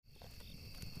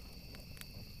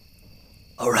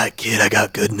Alright, kid, I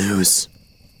got good news.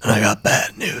 And I got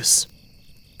bad news.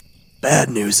 Bad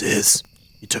news is,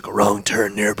 you took a wrong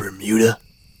turn near Bermuda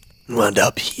and wound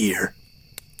up here,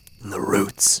 in the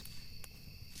roots.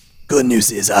 Good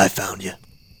news is I found you,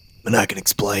 and I can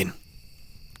explain.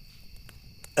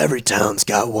 Every town's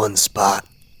got one spot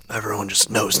everyone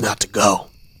just knows not to go.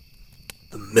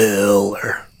 The mill,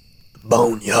 or the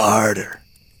boneyard, or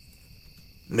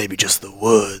maybe just the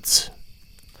woods.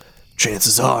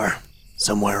 Chances are,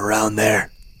 somewhere around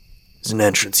there is an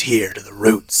entrance here to the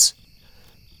roots.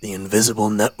 The invisible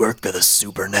network of the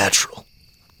supernatural.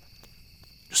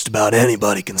 Just about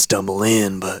anybody can stumble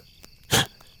in, but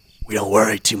we don't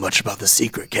worry too much about the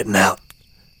secret getting out.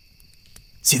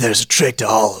 See, there's a trick to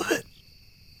all of it.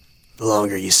 The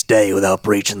longer you stay without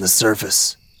breaching the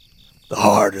surface, the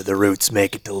harder the roots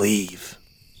make it to leave.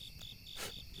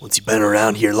 Once you've been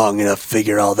around here long enough to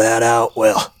figure all that out,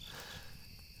 well,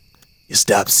 you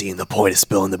stop seeing the point of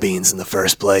spilling the beans in the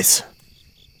first place.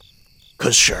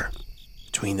 'Cause sure,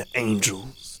 between the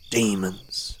angels,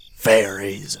 demons,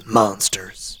 fairies, and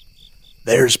monsters,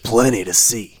 there's plenty to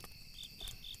see.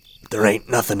 But there ain't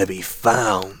nothing to be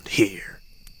found here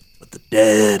but the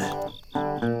dead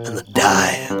and the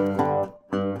dying.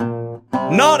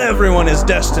 Not everyone is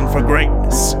destined for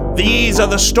greatness. These are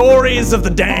the stories of the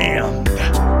damned.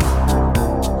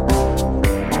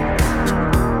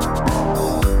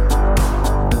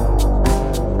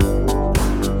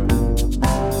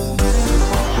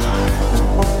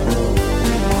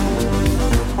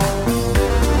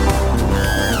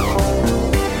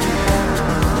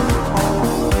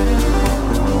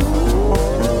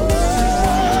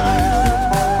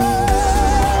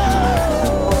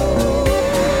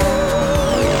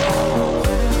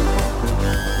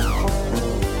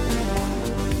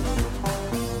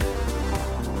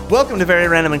 Welcome to Very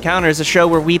Random Encounters, a show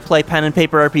where we play pen and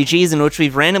paper RPGs in which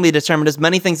we've randomly determined as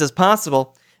many things as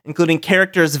possible, including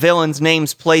characters, villains,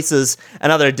 names, places,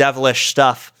 and other devilish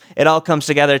stuff. It all comes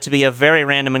together to be a very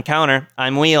random encounter.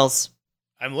 I'm Wheels.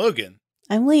 I'm Logan.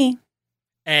 I'm Lee.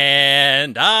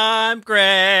 And I'm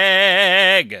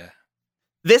Greg.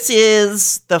 This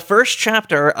is the first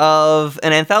chapter of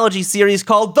an anthology series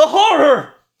called The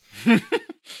Horror!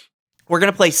 We're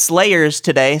going to play Slayers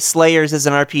today. Slayers is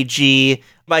an RPG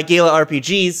by Gala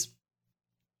RPGs.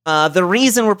 The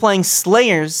reason we're playing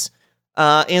Slayers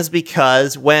is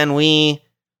because when we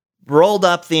rolled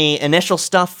up the initial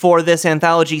stuff for this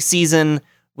anthology season,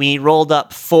 we rolled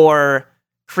up 4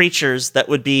 creatures that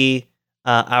would be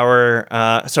our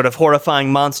sort of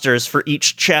horrifying monsters for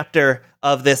each chapter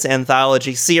of this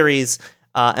anthology series.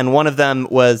 And one of them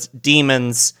was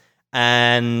demons.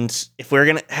 And if we're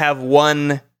going to have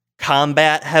one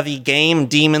combat-heavy game,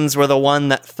 demons were the one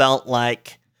that felt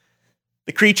like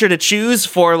the creature to choose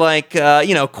for, like,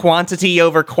 quantity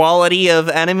over quality of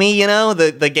enemy,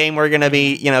 the game we're going to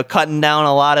be, cutting down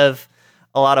a lot of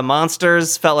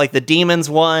monsters. Felt like the demons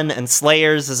won, and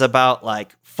Slayers is about,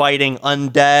 like, fighting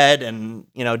undead and,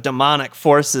 demonic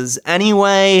forces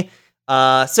anyway.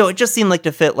 So it just seemed like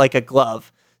to fit like a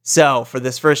glove. So for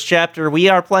this first chapter, we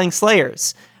are playing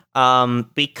Slayers.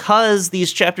 Because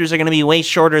these chapters are going to be way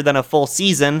shorter than a full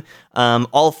season,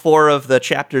 all 4 of the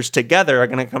chapters together are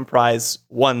going to comprise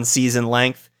 1 season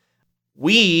length.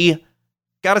 We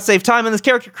got to save time in this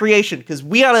character creation because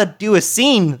we got to do a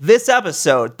scene this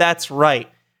episode. That's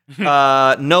right.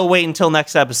 No wait until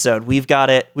next episode. We've got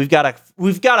a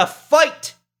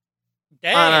fight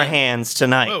on our hands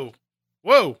tonight.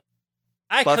 Whoa!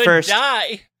 I But could first-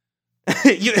 die.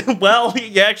 you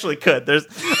actually could.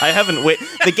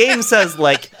 The game says,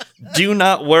 like, do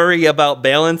not worry about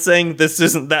balancing. This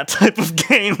isn't that type of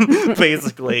game,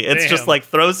 basically. It's just like,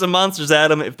 throw some monsters at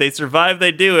them. If they survive,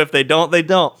 they do. If they don't, they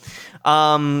don't.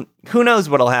 Who knows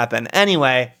what'll happen.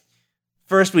 Anyway,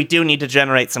 first we do need to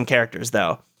generate some characters,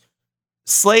 though.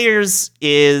 Slayers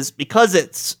is, because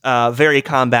it's very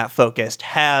combat-focused,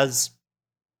 has...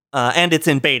 and it's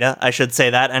in beta, I should say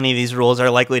that. Any of these rules are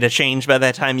likely to change by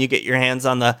the time you get your hands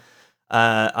on the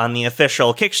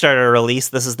official Kickstarter release.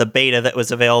 This is the beta that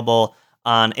was available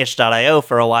on itch.io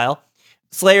for a while.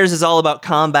 Slayers is all about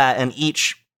combat, and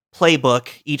each playbook,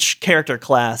 each character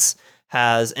class,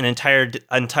 has an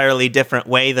entirely different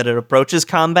way that it approaches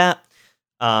combat.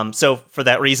 So for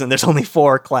that reason, there's only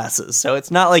 4 classes. So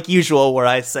it's not like usual where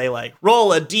I say, like,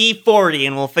 roll a d40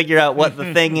 and we'll figure out what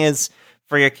the thing is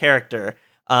for your character.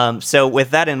 So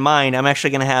with that in mind, I'm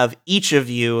actually going to have each of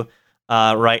you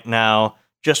right now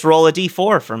just roll a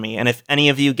d4 for me. And if any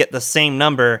of you get the same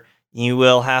number, you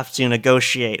will have to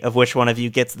negotiate of which one of you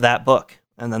gets that book.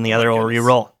 And then the other will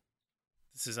re-roll.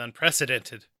 This is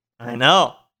unprecedented. I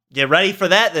know. Get ready for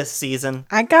that this season.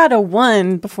 I got a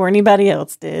 1 before anybody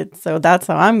else did, so that's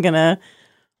how I'm gonna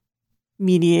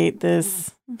mediate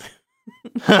this.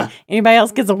 Anybody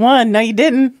else gets a 1? No, you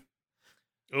didn't.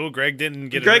 Oh, Greg didn't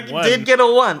get Greg a 1. did get a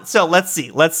 1. So let's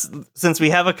see. Since we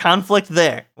have a conflict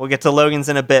there, we'll get to Logan's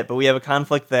in a bit, but we have a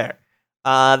conflict there.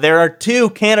 There are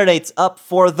 2 candidates up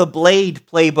for the Blade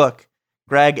playbook.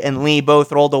 Greg and Lee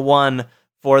both rolled a 1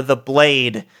 for the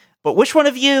Blade. But which one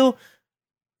of you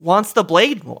wants the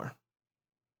Blade more?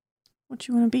 What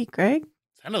you want to be, Greg?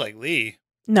 Sounded like Lee.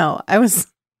 No, I was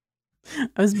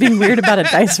being weird about a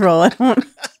dice roll. I don't.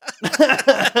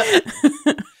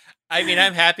 I mean,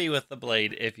 I'm happy with the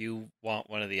Blade if you want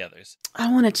one of the others. I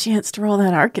want a chance to roll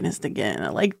that Arcanist again. I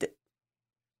liked it.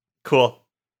 Cool.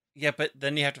 Yeah, but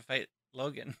then you have to fight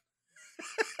Logan.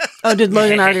 Oh, did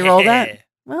Logan already roll that?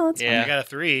 Well, that's Yeah. I got a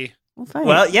 3. We'll fight.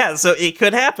 Well, yeah, so it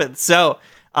could happen. So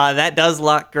that does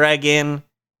lock Greg in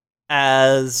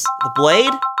as the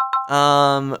Blade.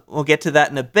 We'll get to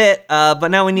that in a bit. But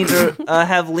now we need to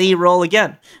have Lee roll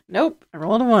again. Nope, I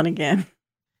rolled a 1 again.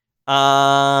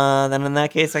 Then in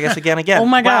that case, I guess again. Oh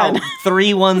my God. Wow,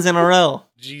 3 1s in a row.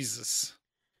 Jesus.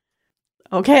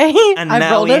 Okay, And I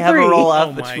now rolled we a have 3. a roll off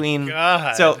Oh between. my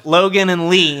God. So Logan and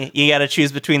Lee, you got to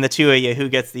choose between the 2 of you who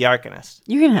gets the Arcanist.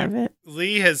 You can have it.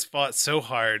 Lee has fought so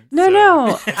hard. No, so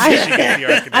no, she gets the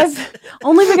Arcanist. I've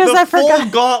only because I full forgot.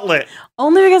 gauntlet.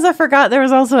 Only because I forgot there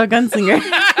was also a gunslinger.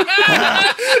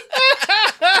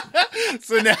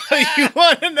 So now you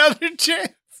want another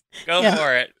chance? Go Yeah.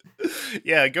 for it.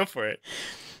 Yeah, go for it.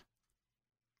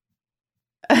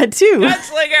 2.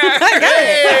 Gunslinger!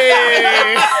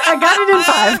 Hey! I got it in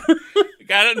 5.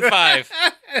 Got it in 5.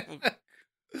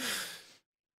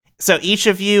 So each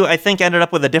of you, I think, ended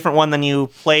up with a different one than you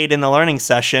played in the learning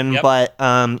session, Yep. but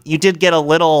you did get a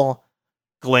little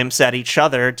glimpse at each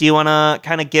other. Do you want to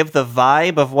kind of give the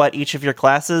vibe of what each of your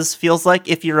classes feels like,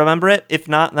 if you remember it? If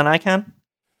not, then I can.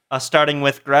 Starting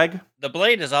with Greg. The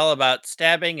Blade is all about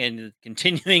stabbing and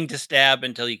continuing to stab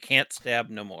until you can't stab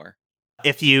no more.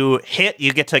 If you hit,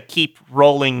 you get to keep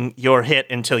rolling your hit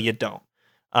until you don't,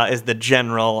 is the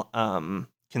general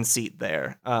conceit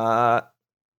there. The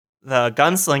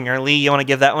gunslinger, Lee, you want to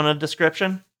give that one a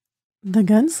description? The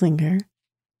gunslinger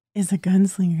is a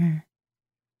gunslinger.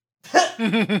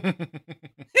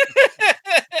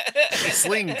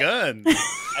 Sling gun.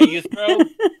 You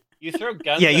throw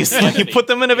guns. Yeah, at you somebody. put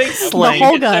them in a big The sling.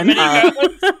 whole You get so gun. many guns.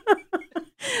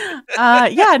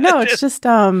 Yeah, no, it's just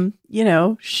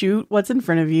shoot what's in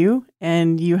front of you,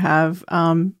 and you have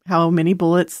how many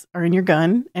bullets are in your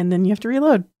gun, and then you have to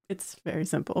reload. It's very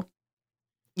simple.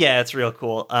 Yeah, it's real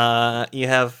cool. You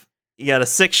got a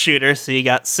 6 shooter, so you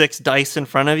got 6 dice in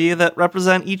front of you that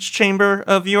represent each chamber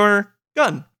of your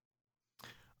gun.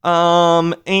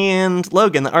 And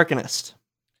Logan, the Arcanist.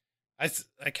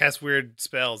 I cast weird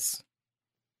spells.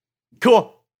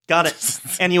 Cool, got it.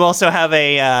 And you also have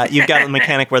you've got a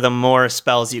mechanic where the more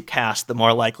spells you cast, the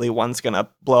more likely one's gonna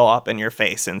blow up in your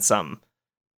face in some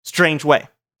strange way.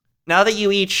 Now that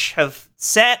you each have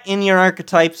sat in your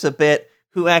archetypes a bit,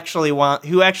 who actually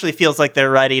feels like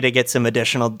they're ready to get some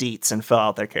additional deets and fill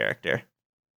out their character?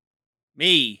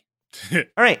 Me. All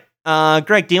right.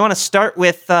 Greg, do you want to start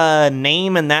with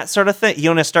name and that sort of thing? You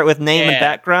want to start with name and Yeah.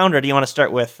 background, or do you want to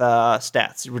start with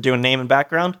stats? We're doing name and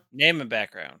background? Name and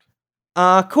background.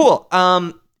 Cool.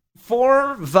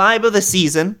 For vibe of the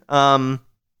season,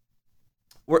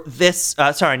 this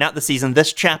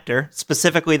chapter,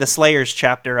 specifically the Slayers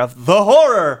chapter of The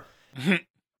Horror.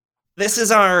 This is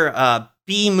our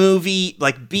B-movie,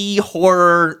 like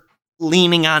B-horror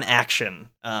leaning on action.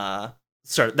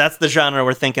 That's the genre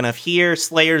we're thinking of here.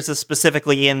 Slayers is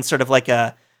specifically in sort of like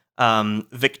a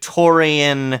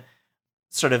Victorian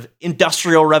sort of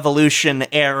Industrial Revolution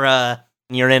era.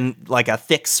 You're in like a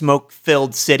thick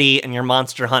smoke-filled city, and you're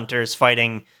monster hunters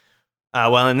fighting,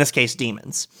 in this case,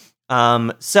 demons.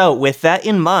 So with that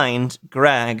in mind,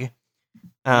 Greg,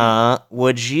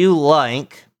 would you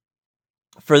like,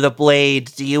 for the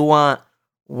Blade, do you want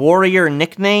warrior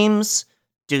nicknames?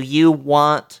 Do you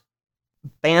want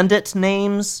bandit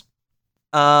names?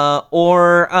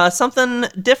 Or something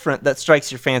different that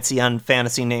strikes your fancy on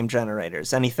fantasy name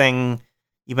generators? Anything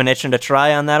you've been itching to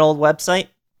try on that old website?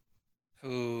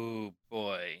 Oh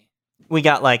boy. We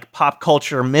got like pop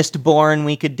culture Mistborn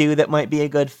we could do that might be a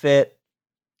good fit.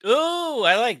 Ooh,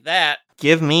 I like that.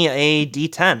 Give me a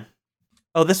D10.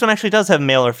 Oh, this one actually does have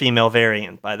male or female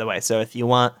variant, by the way. So if you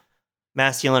want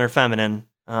masculine or feminine.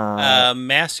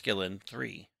 Masculine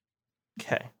 3.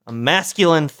 Okay. A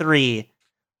masculine 3.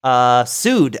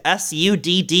 Sudd,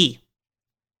 S-U-D-D.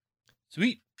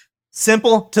 Sweet.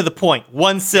 Simple to the point.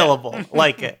 One syllable.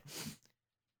 Like it.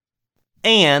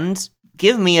 And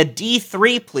give me a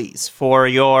D3, please, for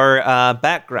your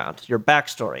background, your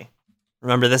backstory.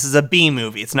 Remember, this is a B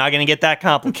movie. It's not going to get that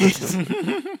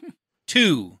complicated.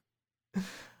 2.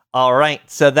 All right,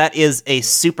 so that is a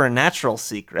supernatural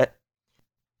secret.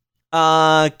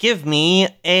 Give me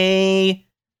a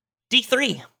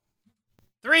D3.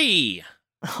 3.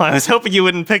 I was hoping you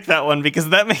wouldn't pick that one because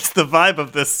that makes the vibe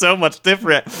of this so much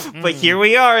different. But here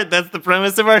we are. That's the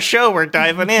premise of our show. We're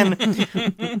diving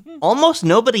in. Almost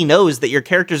nobody knows that your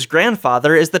character's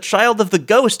grandfather is the child of the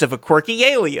ghost of a quirky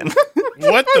alien.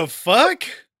 What the fuck?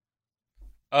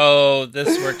 Oh,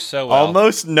 this works so well.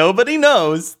 Almost nobody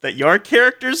knows that your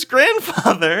character's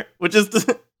grandfather, which is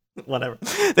whatever,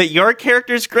 that your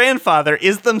character's grandfather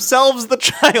is themselves the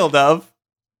child of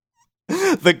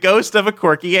the ghost of a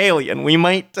quirky alien. We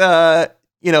might,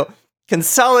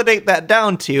 consolidate that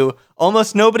down to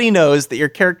almost nobody knows that your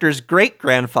character's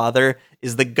great-grandfather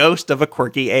is the ghost of a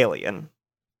quirky alien.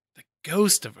 The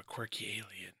ghost of a quirky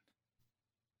alien.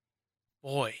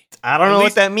 Boy. I don't At know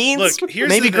least- what that means. look, here's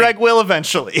Maybe the thing. Greg will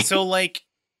eventually. So, like,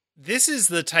 this is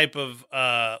the type of,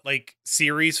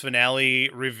 series finale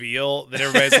reveal that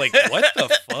everybody's like, what the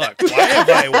fuck? Why have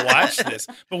I watched this?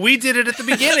 But we did it at the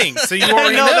beginning, so you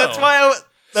already know.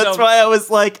 That's why I was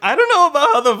like, I don't know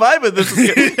about how the vibe of this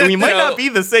is going. We might not be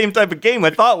the same type of game I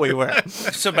thought we were.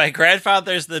 So my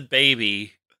grandfather's the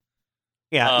baby.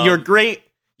 Yeah, your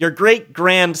great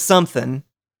grand something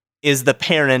is the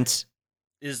parent.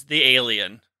 Is the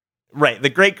alien. Right, the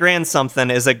great grand something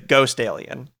is a ghost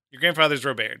alien. Your grandfather's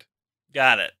Robert.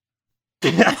 Got it.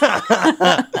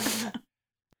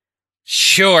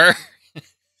 Sure.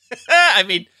 I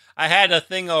mean, I had a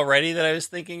thing already that I was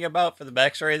thinking about for the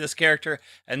backstory of this character,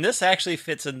 and this actually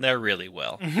fits in there really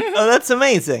well. Oh, that's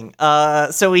amazing.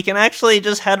 So we can actually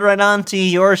just head right on to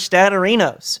your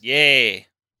Statarinos. Yay.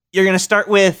 You're going to start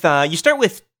with, you start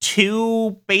with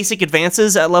 2 basic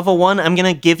advances at level 1. I'm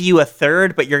going to give you a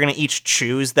third, but you're going to each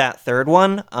choose that third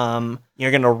one.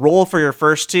 You're going to roll for your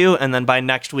first 2, and then by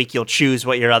next week you'll choose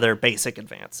what your other basic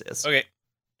advance is. Okay.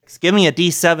 Give me a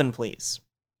D7, please.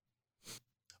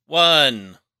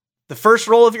 1. The first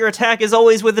roll of your attack is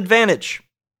always with advantage.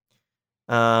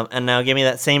 And now give me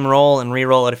that same roll and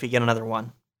re-roll it if you get another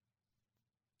 1.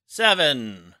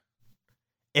 7.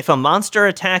 If a monster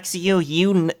attacks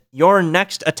you, your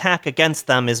next attack against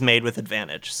them is made with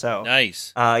advantage. So,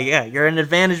 Nice. yeah, you're an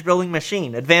advantage building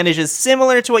machine. Advantage is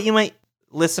similar to what you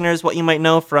might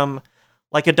know from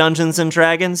like a Dungeons and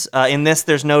Dragons. In this,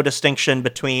 there's no distinction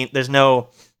between.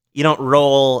 You don't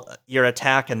roll your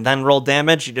attack and then roll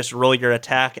damage. You just roll your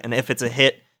attack, and if it's a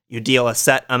hit, you deal a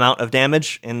set amount of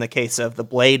damage. In the case of the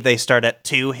blade, they start at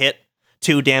 2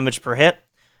 damage per hit.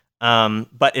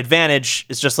 But advantage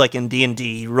is just like in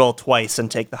D&D, you roll twice and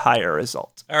take the higher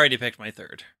result. I already picked my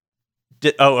third.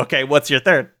 Okay, what's your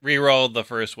third? Rerolled the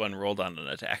first one, rolled on an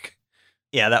attack.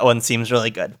 Yeah, that one seems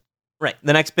really good. Right,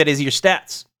 the next bit is your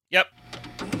stats. Yep.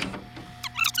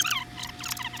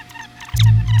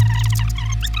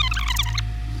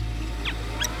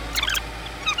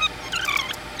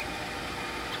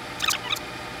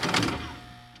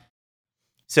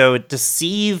 So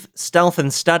deceive, stealth,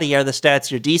 and study are the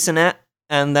stats you're decent at,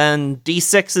 and then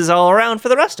D6 is all around for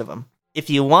the rest of them. If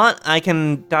you want, I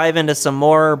can dive into some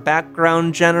more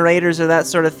background generators or that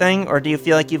sort of thing, or do you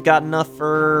feel like you've got enough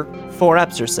for 4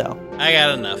 eps or so? I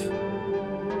got enough.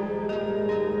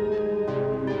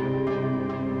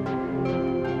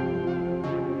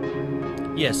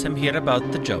 Yes, I'm here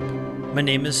about the job. My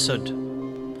name is Sud.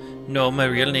 No, my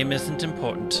real name isn't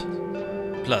important.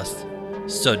 Plus,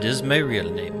 Sud is my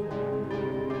real name.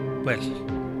 Well,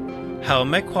 how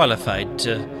am I qualified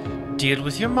to deal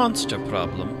with your monster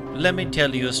problem? Let me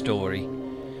tell you a story.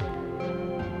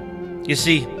 You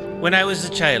see, when I was a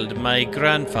child, my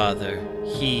grandfather,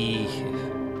 he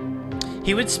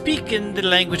would speak in the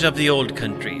language of the old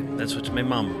country. That's what my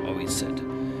mom always said.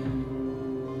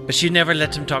 But she never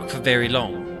let him talk for very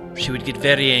long. She would get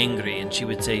very angry and she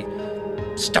would say,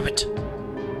 "Stop it!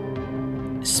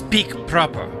 Speak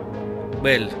proper."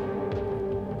 Well,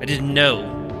 I didn't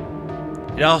know.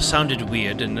 It all sounded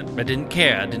weird and I didn't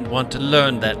care. I didn't want to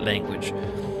learn that language.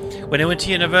 When I went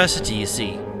to university, you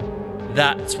see,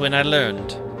 that's when I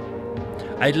learned.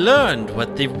 I learned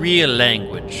what the real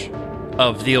language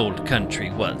of the old country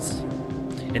was.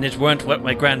 And it weren't what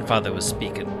my grandfather was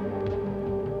speaking.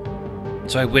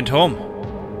 So I went home.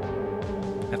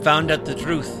 I found out the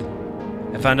truth.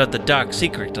 I found out the dark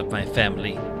secret of my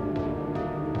family.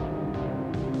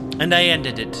 And I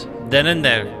ended it, then and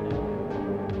there.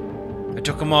 I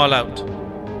took them all out.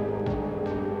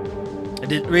 I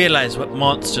didn't realize what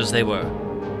monsters they were.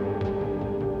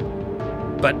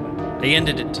 But I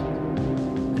ended it.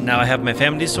 And now I have my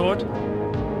family sword.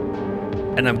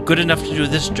 And I'm good enough to do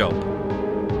this job.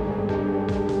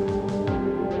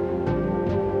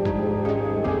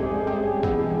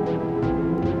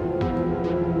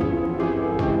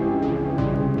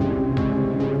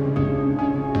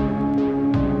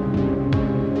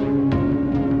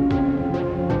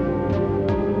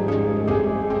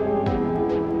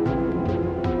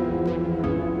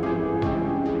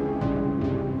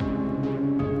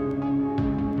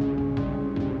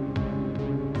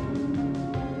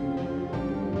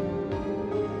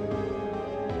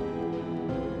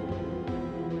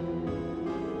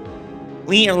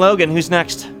 Lee or Logan, who's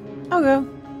next? I'll go.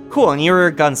 Cool, and you're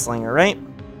a gunslinger, right?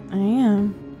 I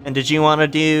am. And did you want to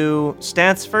do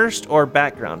stats first or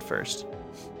background first?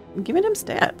 Give me them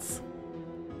stats.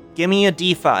 Give me a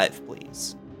D5,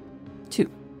 please.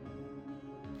 2.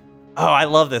 Oh, I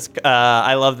love this.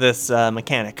 I love this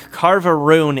mechanic. Carve a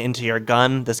rune into your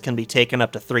gun. This can be taken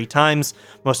up to 3 times.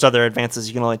 Most other advances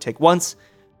you can only take once.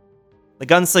 The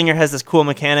gunslinger has this cool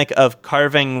mechanic of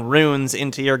carving runes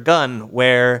into your gun,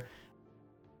 where,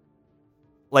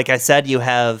 like I said, you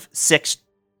have 6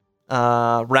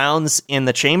 rounds in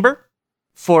the chamber.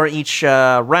 For each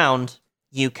round,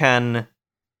 you can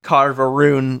carve a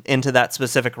rune into that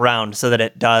specific round so that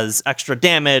it does extra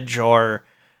damage, or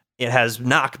it has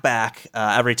knockback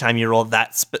every time you roll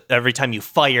every time you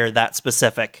fire that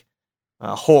specific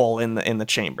hole in the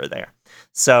chamber there.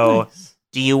 So, Nice.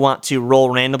 Do you want to roll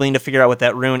randomly to figure out what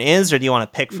that rune is, or do you want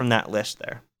to pick from that list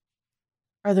there?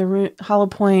 Are the hollow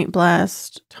point,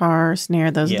 blast, tar,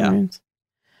 snare? Those are Yeah. the runes.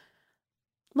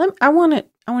 I want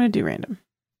to do random.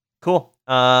 Cool.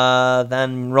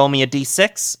 Then roll me a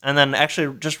d6, and then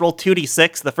actually just roll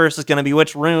 2d6. The first is going to be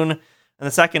which rune, and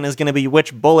the second is going to be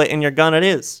which bullet in your gun it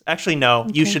is. Actually, no,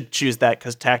 you Okay. should choose that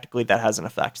because tactically that has an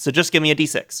effect. So just give me a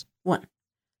d6. 1.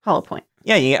 Hollow point.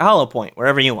 Yeah, you get hollow point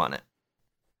wherever you want it,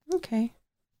 Okay.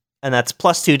 and that's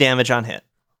 +2 damage on hit.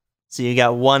 So you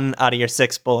got 1 out of your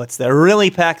 6 bullets. That really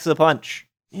packs a punch.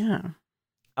 Yeah.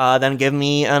 Then give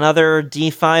me another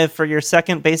d5 for your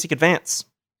second basic advance.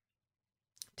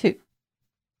 2.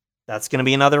 That's going to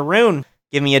be another rune.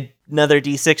 Give me another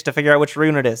d6 to figure out which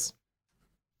rune it is.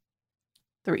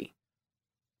 3.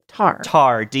 Tar.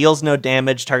 Tar deals no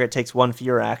damage. Target takes 1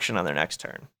 fewer action on their next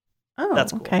turn. Oh,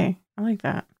 That's cool. okay. I like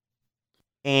that.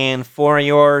 And for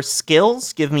your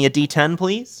skills, give me a d10,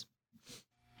 please.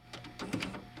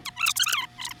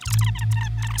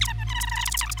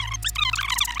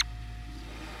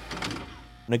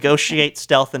 Negotiate,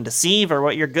 stealth, and deceive are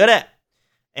what you're good at.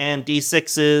 And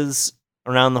d6 is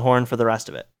around the horn for the rest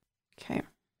of it. Okay.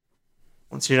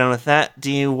 Once you're done with that,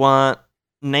 do you want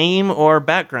name or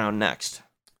background next?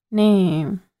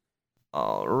 Name.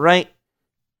 All right.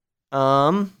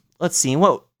 Let's see.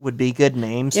 What would be good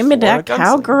names? Give me for a that gunslinger?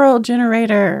 cowgirl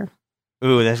generator.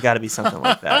 Ooh, there's got to be something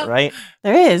like that, right?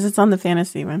 There is. It's on the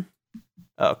fantasy one.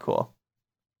 Oh, cool.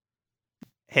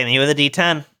 Hit me with a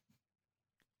d10.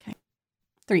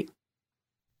 3.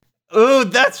 Ooh,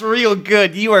 that's real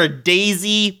good. You are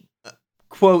Daisy,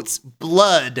 quotes,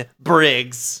 Blood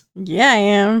Briggs. Yeah, I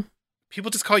am.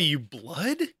 People just call you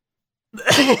Blood?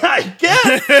 I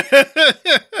guess.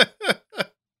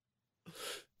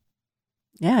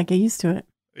 Yeah, get used to it.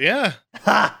 Yeah.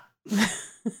 Ha!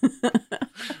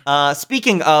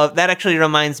 Speaking of, that actually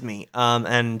reminds me,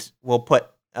 and we'll put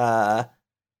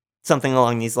something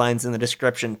along these lines in the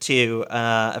description too.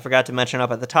 I forgot to mention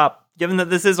up at the top, given that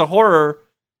this is a horror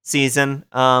season,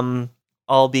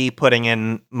 I'll be putting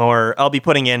in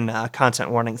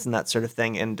content warnings and that sort of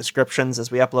thing in descriptions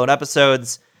as we upload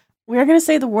episodes. We are going to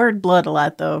say the word blood a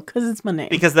lot, though, because it's my name.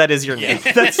 Because that is your name.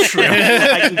 That's true.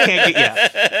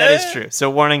 That is true. So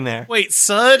warning there. Wait,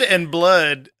 Sud and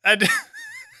Blood.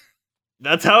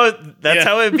 That's how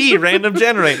it be. Random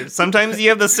generators. Sometimes you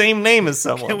have the same name as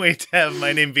Can't someone. wait to have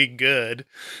my name be good.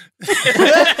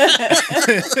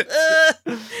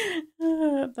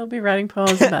 They'll be writing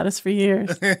poems about us for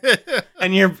years.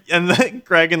 And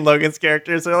Greg and Logan's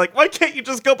characters are like, why can't you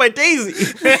just go by Daisy?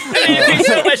 It'd be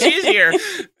so much easier.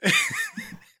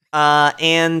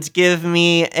 And give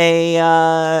me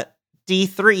a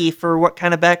D3 for what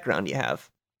kind of background you have.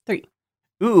 3.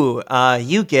 Ooh,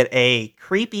 you get a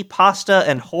creepy pasta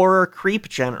and horror creep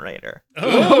generator.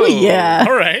 Oh, yeah.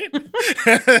 All right.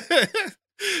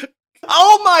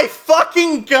 Oh my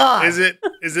fucking god! Is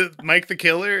it Mike the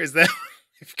Killer? Is that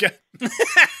you've got?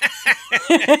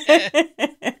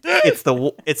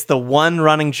 It's the one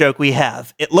running joke we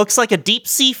have. It looks like a deep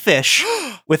sea fish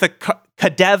with a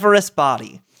cadaverous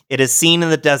body. It is seen in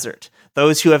the desert.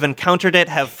 Those who have encountered it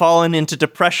have fallen into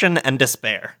depression and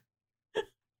despair.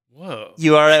 Whoa.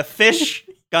 You are a fish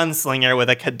gunslinger with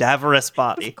a cadaverous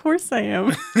body Of course I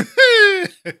am.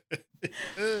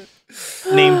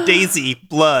 named Daisy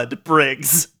Blood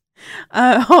Briggs.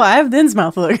 I have the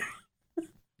Innsmouth look.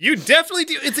 You definitely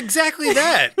do. It's exactly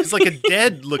that. It's like a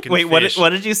dead looking Wait, fish. what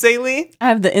did you say, Lee? I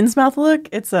have the Innsmouth look.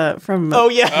 It's from. Oh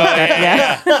yeah,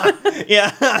 yeah.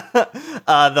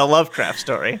 yeah. The Lovecraft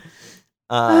story.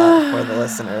 For the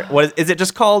listener, what is it?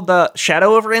 Just called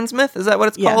Shadow over Innsmouth? Is that what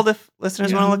it's Yeah. called? If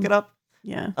listeners want to look it up,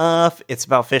 Yeah. it's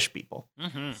about fish people.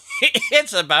 Mhm.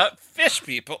 It's about fish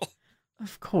people.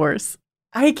 Of course.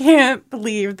 I can't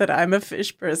believe that I'm a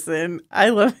fish person. I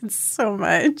love it so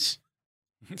much.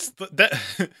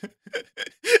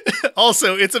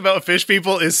 Also, it's about fish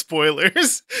people is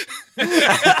spoilers. I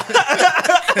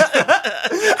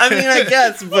mean, I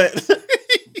guess, but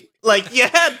like you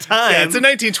had time. Yeah, it's a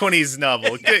 1920s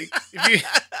novel.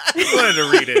 If you wanted to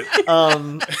read it.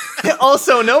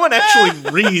 Also, no one actually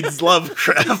reads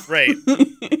Lovecraft. Right.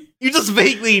 You just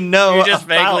vaguely know. You just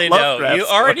about vaguely know. Lovecraft You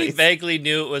already stories. vaguely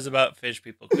knew it was about fish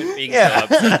people. Quit being Yeah.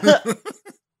 so upset.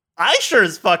 I sure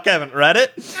as fuck haven't read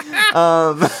it.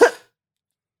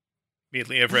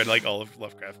 Immediately, I've read like all of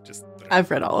Lovecraft. Just I've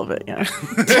read all of it, yeah.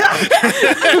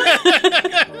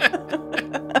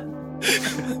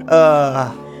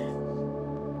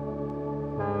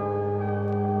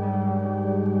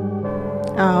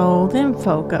 Oh, them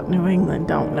folk up New England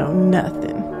don't know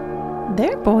nothing.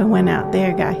 Their boy went out there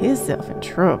and got himself in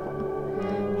trouble.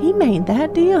 He made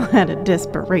that deal out of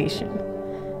desperation.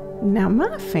 Now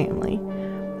my family,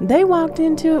 they walked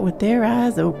into it with their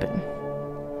eyes open.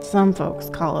 Some folks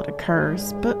call it a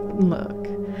curse, but look,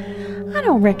 I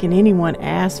don't reckon anyone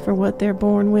asks for what they're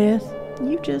born with.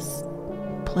 You just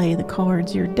play the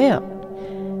cards you're dealt.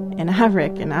 And I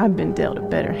reckon I've been dealt a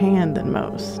better hand than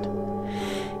most.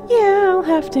 Yeah, I'll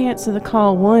have to answer the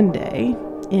call one day,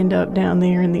 end up down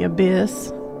there in the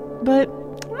abyss. But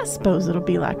I suppose it'll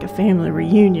be like a family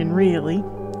reunion, really.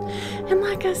 And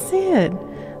like I said,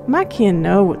 my kin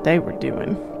know what they were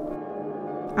doing.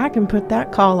 I can put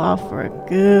that call off for a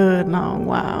good long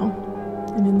while.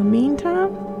 And in the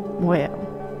meantime, well,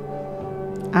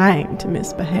 I aim to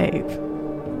misbehave.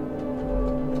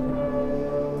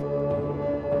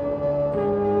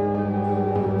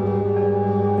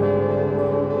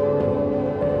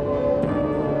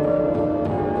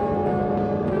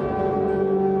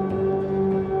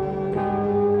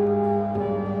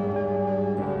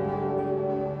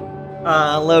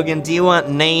 Logan, do you want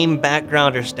name,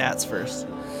 background, or stats first?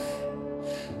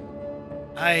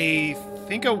 I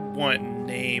think I want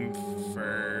name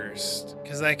first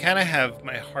because I kind of have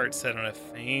my heart set on a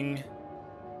thing,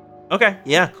 Okay,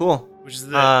 yeah, cool. which is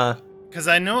because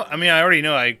I know. I mean, I already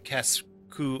know I cast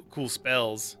cool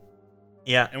spells,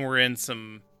 Yeah. and we're in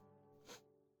some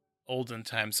olden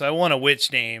times. So I want a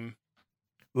witch name.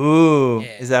 Ooh,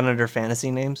 Yeah. is that under fantasy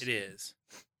names? It is.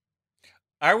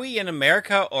 Are we in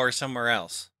America or somewhere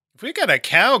else? If we got a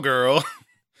cowgirl,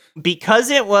 Because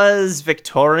it was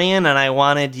Victorian, and I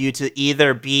wanted you to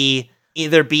either be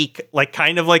like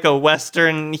kind of like a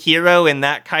Western hero in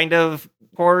that kind of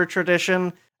horror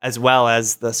tradition, as well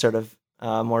as the sort of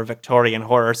more Victorian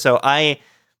horror. So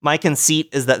my conceit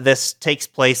is that this takes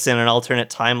place in an alternate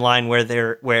timeline where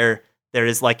there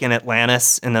is like an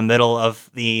Atlantis in the middle of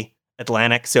the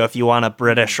Atlantic. So if you want a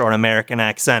British or American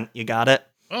accent, you got it.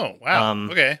 oh wow,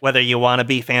 okay. Whether you want to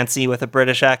be fancy with a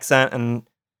British accent and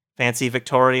fancy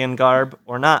Victorian garb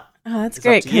or not. Oh, that's It's up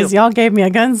great, to because you. y'all gave me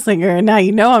a gunslinger, and now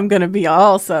you know I'm going to be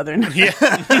all Southern. Yeah.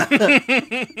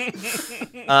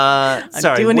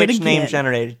 Sorry, doing it which name again.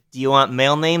 generated? Do you want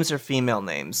male names or female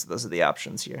names? Those are the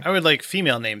options here. I would like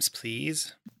female names,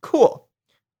 please. Cool.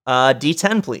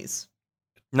 D10, please.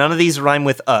 None of these rhyme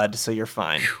with ud, so you're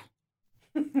fine.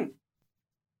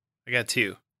 I got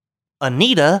 2.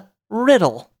 Anita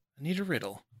Riddle. I need a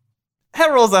riddle.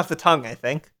 That rolls off the tongue, I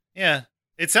think. Yeah,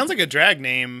 it sounds like a drag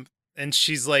name, and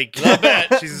she's like, I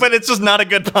bet she's. But it's just not a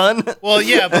good pun. Well,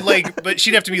 yeah, but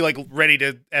she'd have to be like ready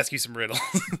to ask you some riddles.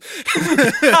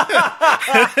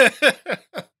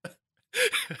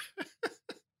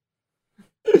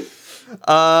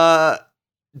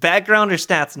 Background or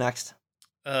stats next?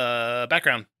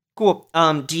 Background. Cool.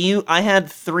 I had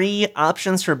 3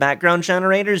 options for background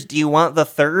generators. Do you want the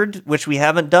third, which we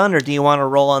haven't done, or do you want to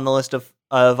roll on the list of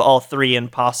all 3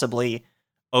 and possibly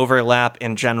overlap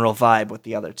in general vibe with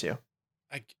the other 2?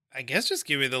 I guess just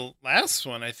give me the last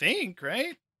one. I think,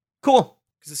 right? Cool.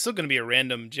 Because it's still going to be a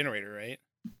random generator, right?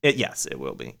 Yes, it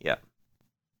will be. Yeah.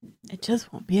 It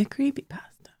just won't be a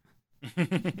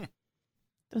creepypasta.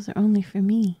 Those are only for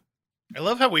me. I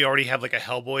love how we already have like a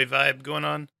Hellboy vibe going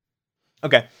on.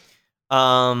 Okay.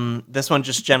 This one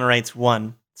just generates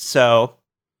 1. So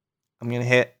I'm going to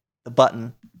hit the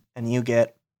button, and you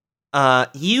get...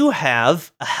 you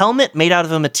have a helmet made out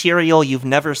of a material you've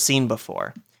never seen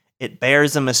before. It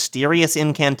bears a mysterious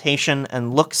incantation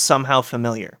and looks somehow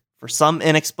familiar. For some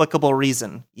inexplicable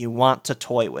reason, you want to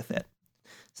toy with it.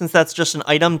 Since that's just an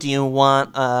item, do you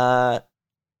want... I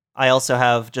also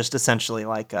have just essentially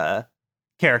like a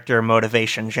character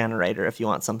motivation generator if you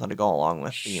want something to go along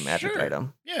with the magic Sure.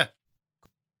 item. Yeah.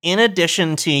 In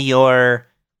addition to your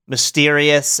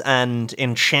mysterious and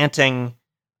enchanting,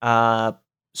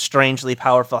 strangely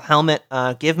powerful helmet,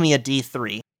 give me a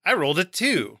D3. I rolled a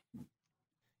 2.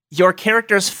 Your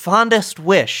character's fondest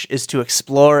wish is to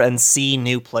explore and see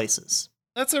new places.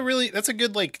 That's a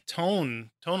good like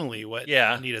tonally what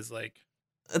Yeah. Anita's like.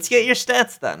 Let's get your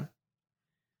stats then.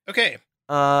 Okay.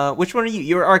 Which one are you?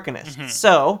 You're Arcanist. Mhm.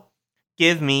 So,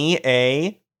 give me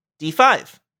a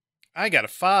D5. I got a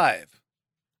 5.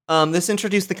 This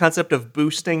introduced the concept of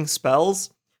boosting spells.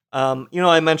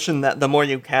 I mentioned that the more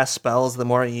you cast spells, the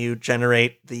more you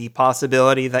generate the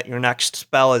possibility that your next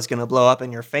spell is going to blow up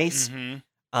in your face.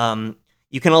 Mm-hmm.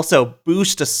 You can also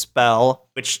boost a spell,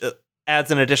 which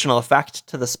adds an additional effect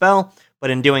to the spell, but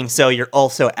in doing so, you're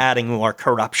also adding more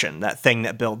corruption, that thing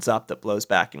that builds up that blows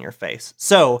back in your face.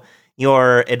 So,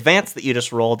 your advance that you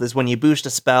just rolled is when you boost a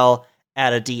spell,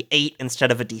 add a D8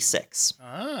 instead of a D6.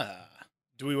 Ah.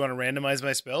 Do we want to randomize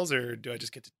my spells or do I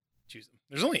just get to choose them?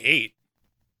 There's only 8.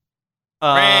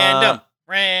 Random.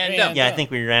 Yeah, I think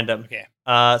we random. Okay.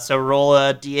 So roll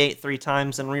a D8 3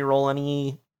 times and re-roll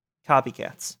any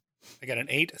copycats. I got an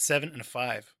 8, a 7, and a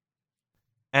 5.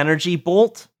 Energy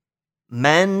Bolt,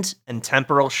 Mend, and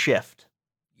Temporal Shift.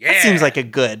 Yeah. That seems like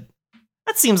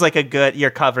a good,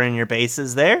 you're covering your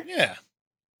bases there. Yeah.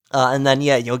 And then,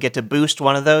 you'll get to boost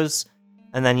one of those,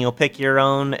 and then you'll pick your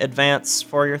own advance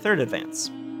for your third advance.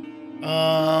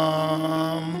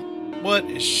 What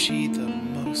is she the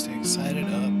most excited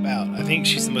about? I think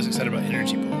she's the most excited about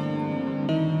Energy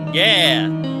Bolt. Yeah.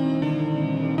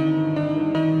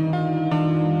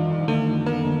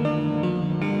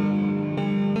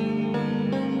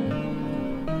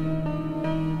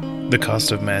 The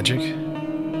cost of magic?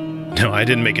 No, I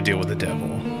didn't make a deal with the devil.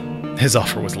 His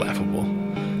offer was laughable.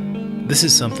 This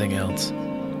is something else.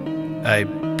 I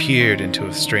peered into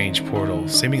a strange portal,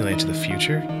 seemingly into the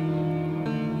future,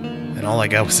 and all I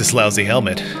got was this lousy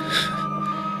helmet.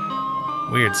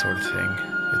 Weird sort of thing.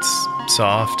 It's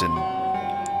soft, and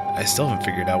I still haven't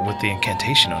figured out what the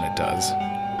incantation on it does.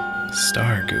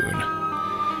 Stargoon.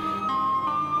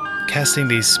 Casting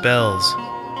these spells.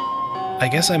 I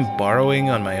guess I'm borrowing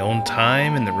on my own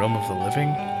time in the realm of the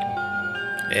living.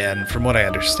 And from what I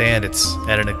understand, it's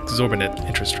at an exorbitant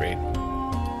interest rate.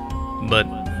 But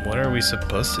what are we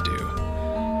supposed to do?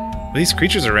 With these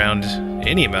creatures around,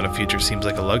 any amount of future seems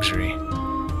like a luxury.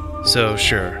 So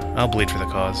sure, I'll bleed for the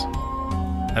cause.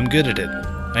 I'm good at it,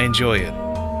 I enjoy it,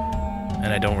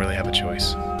 and I don't really have a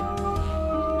choice.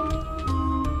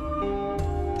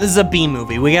 This is a B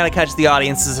movie. We gotta catch the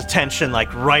audience's attention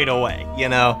like right away,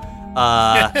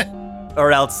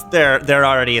 or else they're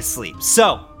already asleep.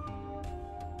 So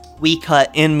we cut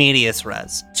in medias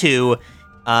res to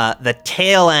the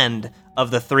tail end of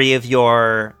the 3 of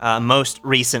your most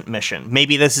recent mission.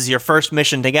 Maybe this is your first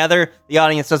mission together. The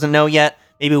audience doesn't know yet.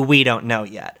 Maybe we don't know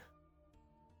yet.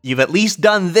 You've at least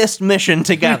done this mission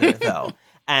together, though.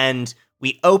 And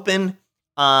we open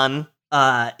on,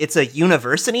 it's a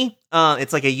university.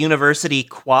 It's like a university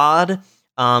quad,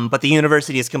 but the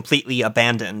university is completely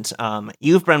abandoned.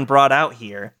 You've been brought out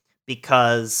here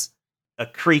because a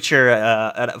creature,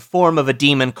 a form of a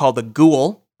demon called a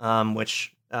ghoul,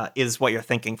 which is what you're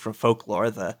thinking from folklore,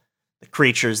 the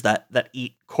creatures that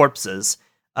eat corpses.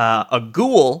 A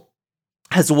ghoul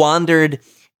has wandered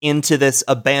into this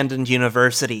abandoned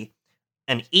university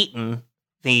and eaten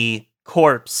the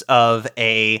corpse of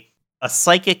a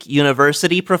psychic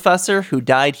university professor who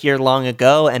died here long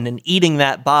ago, and in eating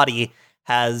that body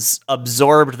has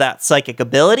absorbed that psychic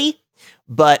ability,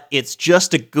 but it's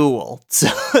just a ghoul.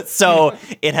 So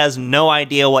it has no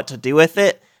idea what to do with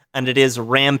it, and it is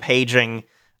rampaging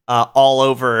all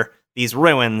over these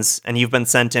ruins, and you've been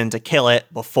sent in to kill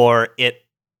it before it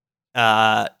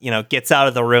gets out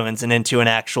of the ruins and into an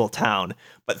actual town.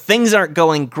 But things aren't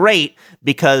going great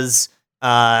because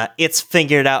it's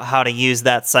figured out how to use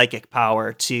that psychic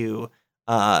power to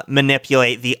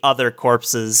manipulate the other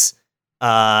corpses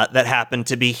that happen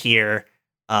to be here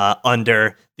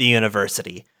under the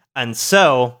university. And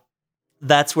so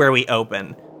that's where we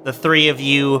open. The 3 of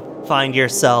you find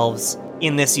yourselves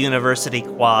in this university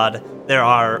quad. There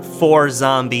are 4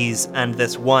 zombies and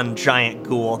this one giant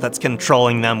ghoul that's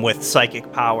controlling them with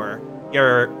psychic power.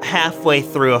 You're halfway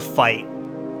through a fight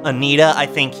Anita, I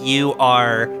think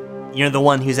you're the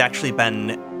one who's actually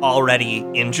been already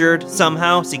injured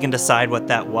somehow, so you can decide what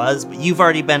that was, but you've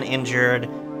already been injured.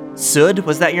 Sud,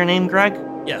 was that your name, Greg?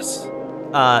 Yes.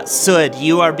 Sud,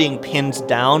 you are being pinned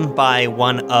down by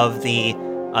one of the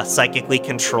psychically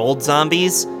controlled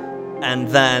zombies, and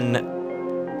then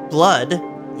Blood,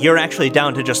 you're actually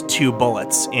down to just 2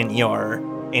 bullets in your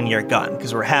gun,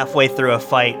 because we're halfway through a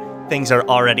fight, things are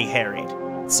already harried.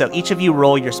 So each of you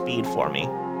roll your speed for me.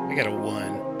 I got a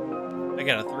 1. I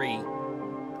got a 3.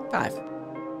 5.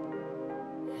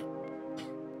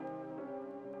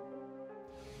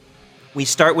 We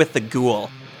start with the ghoul,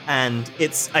 and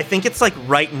I think it's like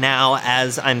right now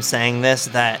as I'm saying this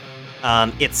that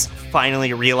it's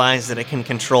finally realized that it can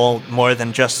control more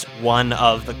than just one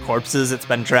of the corpses it's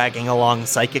been dragging along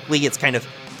psychically. It's kind of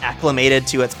acclimated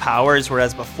to its powers,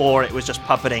 whereas before it was just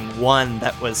puppeting one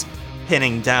that was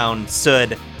pinning down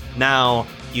Sud. Now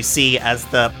you see as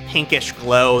the pinkish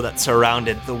glow that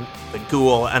surrounded the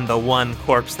ghoul and the one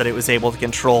corpse that it was able to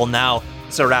control now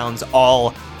surrounds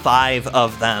all 5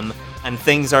 of them, and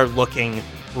things are looking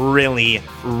really,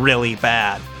 really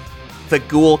bad. The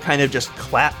ghoul kind of just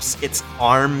claps its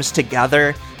arms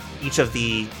together. Each of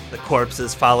the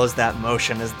corpses follows that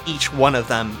motion as each one of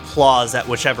them claws at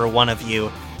whichever one of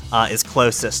you is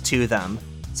closest to them.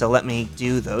 So let me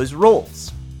do those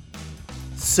rolls.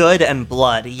 Sud and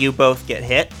Blood, you both get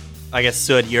hit. I guess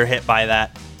Sud, you're hit by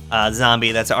that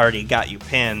zombie that's already got you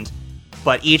pinned.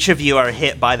 But each of you are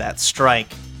hit by that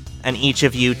strike, and each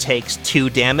of you takes 2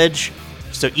 damage.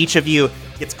 So each of you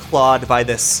gets clawed by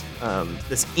this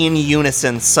in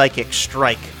unison psychic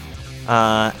strike,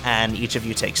 and each of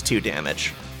you takes 2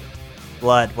 damage.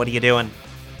 Blood, what are you doing?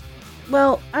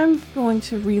 Well, I'm going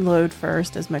to reload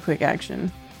first as my quick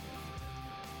action.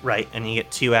 Right, and you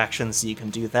get 2 actions, so you can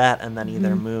do that, and then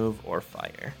either move or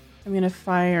fire. I'm going to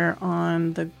fire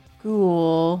on the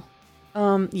ghoul.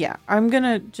 Yeah, I'm going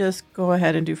to just go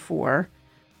ahead and do 4.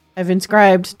 I've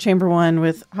inscribed Chamber 1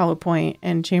 with Hollow Point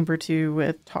and Chamber 2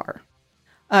 with Tar.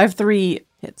 I have 3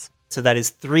 hits. So that is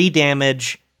 3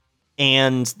 damage,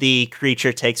 and the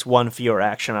creature takes 1 fewer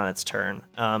action on its turn.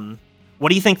 What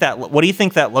do you think that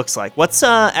looks like? What's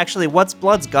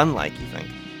Blood's gun like, you think?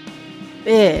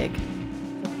 Big.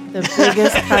 The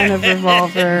biggest kind of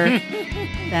revolver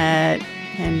that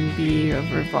can be a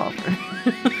revolver.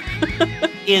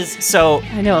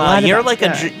 I know a lot you're about like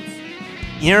guns.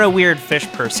 You're a weird fish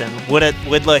person. Would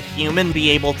a human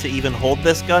be able to even hold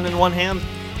this gun in one hand?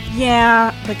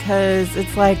 Yeah, because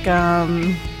it's like,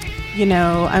 I'm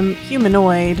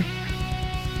humanoid,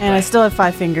 and I still have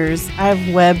 5 fingers. I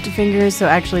have webbed fingers, so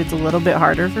actually it's a little bit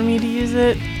harder for me to use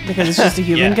it, because it's just a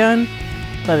human gun,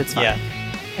 but it's fine. Yeah.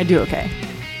 I do okay.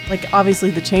 Like,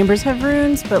 obviously the chambers have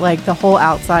runes, but, like, the whole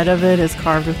outside of it is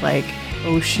carved with, like,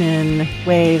 ocean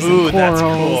waves and corals. That's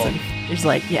cool. And there's,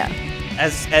 like, yeah.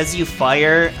 As you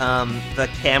fire, the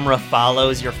camera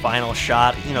follows your final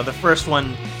shot. You know, the first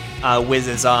one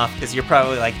whizzes off because you're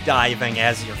probably like diving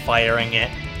as you're firing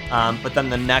it. But then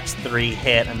the next 3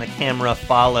 hit, and the camera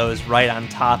follows right on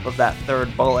top of that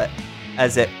 3rd bullet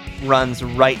as it runs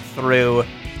right through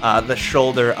the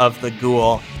shoulder of the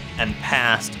ghoul and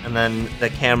past. And then the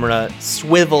camera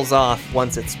swivels off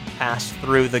once it's passed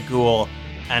through the ghoul,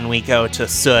 and we go to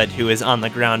Sud, who is on the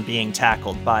ground being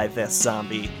tackled by this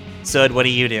zombie. Sud, what do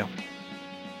you do?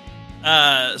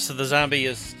 So the zombie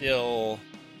is still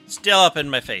up in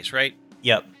my face, right?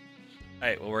 Yep. All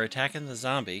right, well, we're attacking the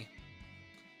zombie.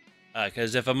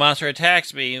 Because if a monster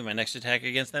attacks me, my next attack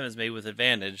against them is made with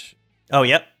advantage. Oh,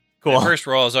 yep. Cool. My first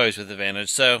roll is always with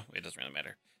advantage, so it doesn't really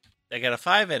matter. I got a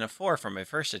 5 and a 4 from my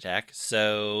first attack,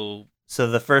 so... So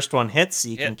the first one hits, so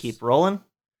you can Hits. keep rolling.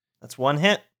 That's 1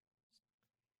 hit.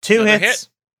 2 Another hits.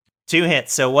 2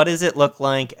 hits. So what does it look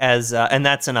like as... and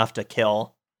that's enough to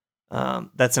kill.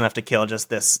 That's enough to kill just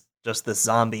this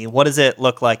zombie. What does it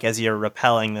look like as you're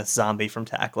repelling this zombie from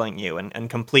tackling you and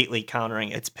completely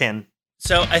countering its pin?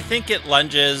 So I think it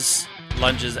lunges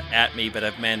at me, but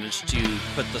I've managed to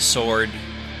put the sword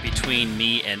between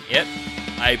me and it.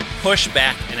 I push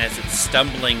back, and as it's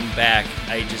stumbling back,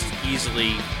 I just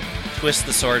easily twist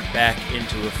the sword back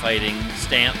into a fighting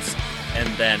stance, and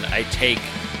then I take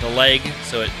the leg,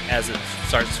 so as it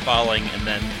starts falling, and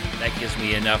then that gives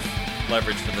me enough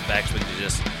leverage for the backswing to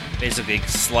just basically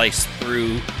slice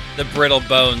through the brittle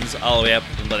bones all the way up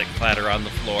and let it clatter on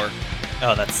the floor.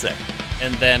 Oh, that's sick.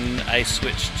 And then I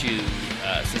switch to,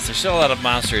 since there's still a lot of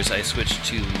monsters, I switch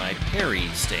to my parry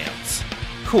stance.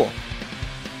 Cool.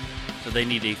 So they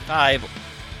need a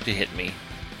 5 to hit me.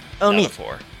 Oh, not neat. a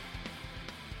 4.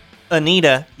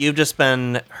 Anita, you've just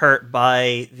been hurt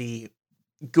by the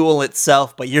ghoul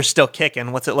itself, but you're still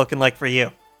kicking. What's it looking like for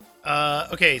you?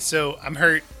 Okay, so I'm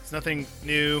hurt. It's nothing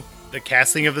new. The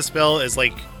casting of the spell is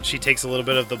like she takes a little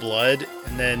bit of the blood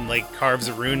and then like carves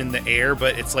a rune in the air,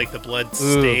 but it's like the blood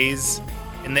stays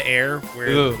in the air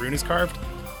where the rune is carved.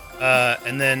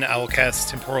 And then I will cast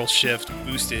Temporal Shift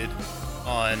boosted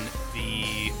on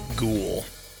the ghoul.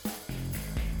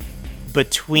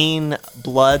 Between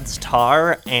Blood's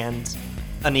tar and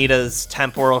Anita's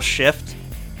Temporal Shift,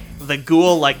 the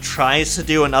ghoul like tries to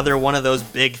do another one of those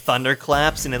big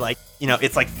thunderclaps, and it like, you know,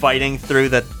 it's like fighting through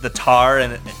the tar,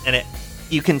 and it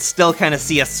you can still kind of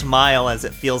see a smile as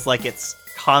it feels like it's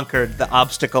conquered the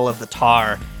obstacle of the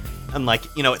tar. And like,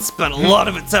 you know, it spent a lot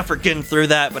of its effort getting through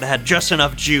that, but it had just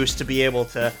enough juice to be able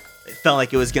to, it felt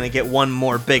like it was going to get one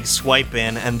more big swipe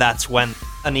in, and that's when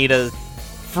Anita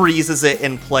freezes it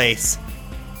in place.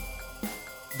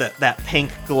 That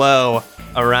pink glow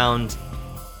around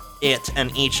it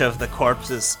and each of the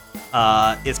corpses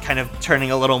is kind of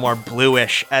turning a little more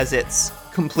bluish as it's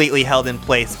completely held in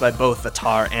place by both the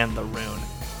tar and the rune.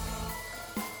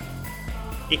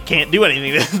 It can't do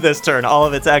anything this turn. All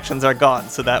of its actions are gone,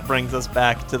 so that brings us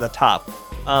back to the top.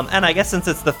 And I guess since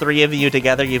it's the three of you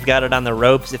together, you've got it on the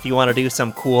ropes if you want to do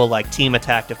some cool like team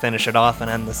attack to finish it off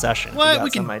and end the session. What? We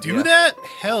can do that?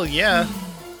 Hell yeah.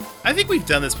 I think we've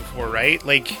done this before, right?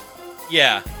 Like,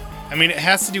 Yeah. I mean, it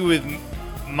has to do with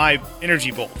my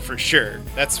energy bolt for sure.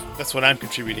 That's what I'm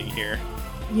contributing here.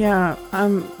 Yeah,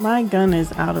 my gun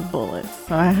is out of bullets,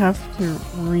 so I have to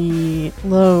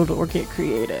reload or get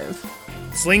creative.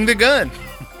 Sling the gun.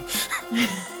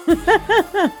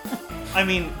 I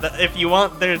mean, if you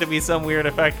want there to be some weird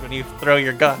effect when you throw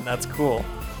your gun, that's cool.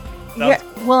 Yeah,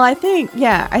 well, I think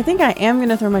I am going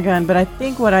to throw my gun, but I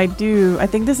think what I do, I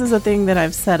think this is a thing that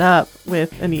I've set up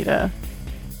with Anita.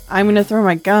 I'm going to throw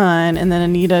my gun, and then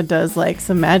Anita does, like,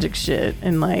 some magic shit,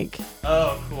 and, like...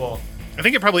 Oh, cool. I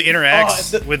think it probably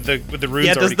interacts with the runes.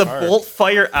 Yeah, does the carved. bolt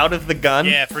fire out of the gun?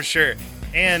 Yeah, for sure.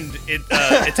 And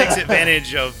it takes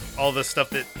advantage of all the stuff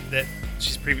that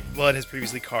Blood has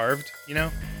previously carved, you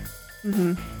know?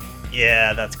 Mm-hmm.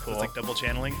 Yeah, that's cool. So it's like double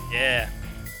channeling. Yeah.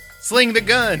 Sling the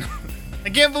gun. I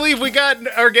can't believe we got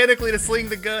organically to sling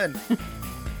the gun.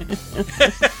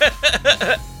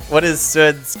 What is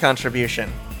Sud's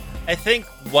contribution? I think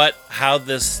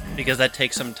because that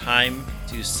takes some time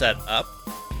to set up,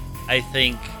 I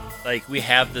think like we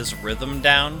have this rhythm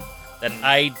down that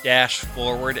I dash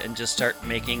forward and just start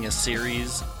making a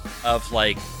series of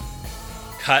like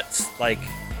cuts, like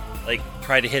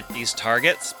try to hit these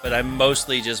targets, but I'm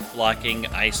mostly just blocking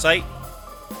eyesight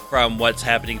from what's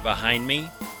happening behind me.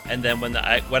 And then when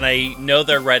I know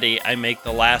they're ready, I make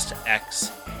the last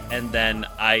X, and then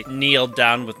I kneel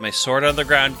down with my sword on the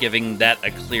ground, giving that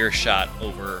a clear shot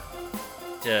over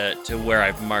to where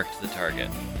I've marked the target.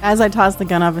 As I toss the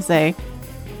gun up, I say,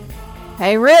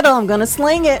 "Hey, Riddle, I'm gonna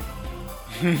sling it."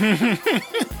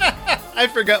 I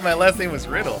forgot my last name was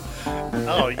Riddle.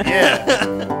 Oh,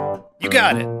 yeah. You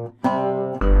got it.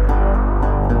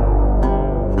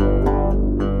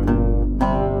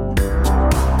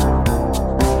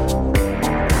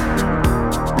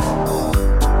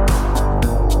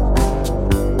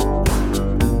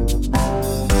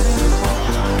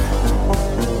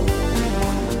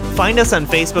 Find us on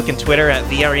Facebook and Twitter at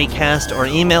VREcast or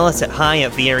email us at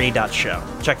hi@vre.show.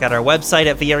 Check out our website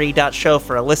at vre.show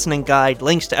for a listening guide,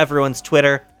 links to everyone's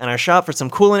Twitter, and our shop for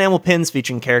some cool enamel pins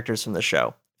featuring characters from the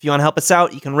show. If you want to help us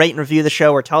out, you can rate and review the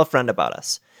show or tell a friend about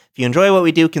us. If you enjoy what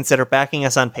we do, consider backing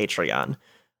us on Patreon.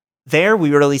 There, we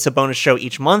release a bonus show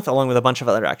each month along with a bunch of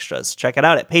other extras. Check it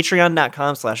out at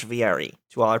patreon.com/VRE.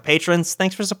 To all our patrons,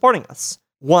 thanks for supporting us.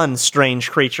 One strange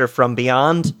creature from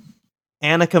beyond...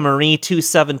 Annika Marie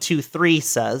 2723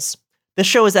 says, "This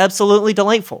show is absolutely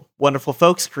delightful. Wonderful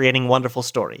folks creating wonderful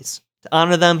stories. To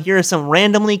honor them, here are some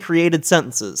randomly created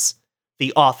sentences.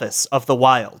 The office of the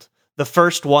wild. The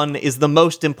first one is the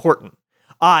most important.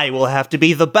 I will have to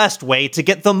be the best way to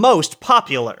get the most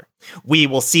popular. We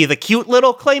will see the cute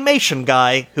little claymation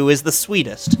guy who is the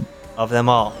sweetest of them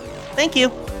all." Thank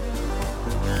you.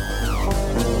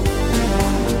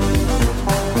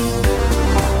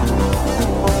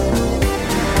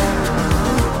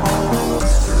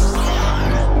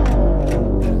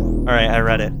 All right, I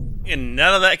read it. And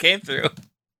none of that came through.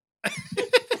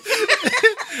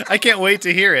 I can't wait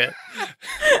to hear it.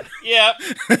 Yep.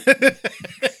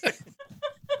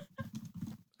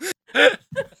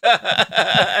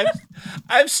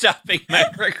 I'm stopping my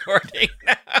recording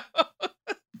now.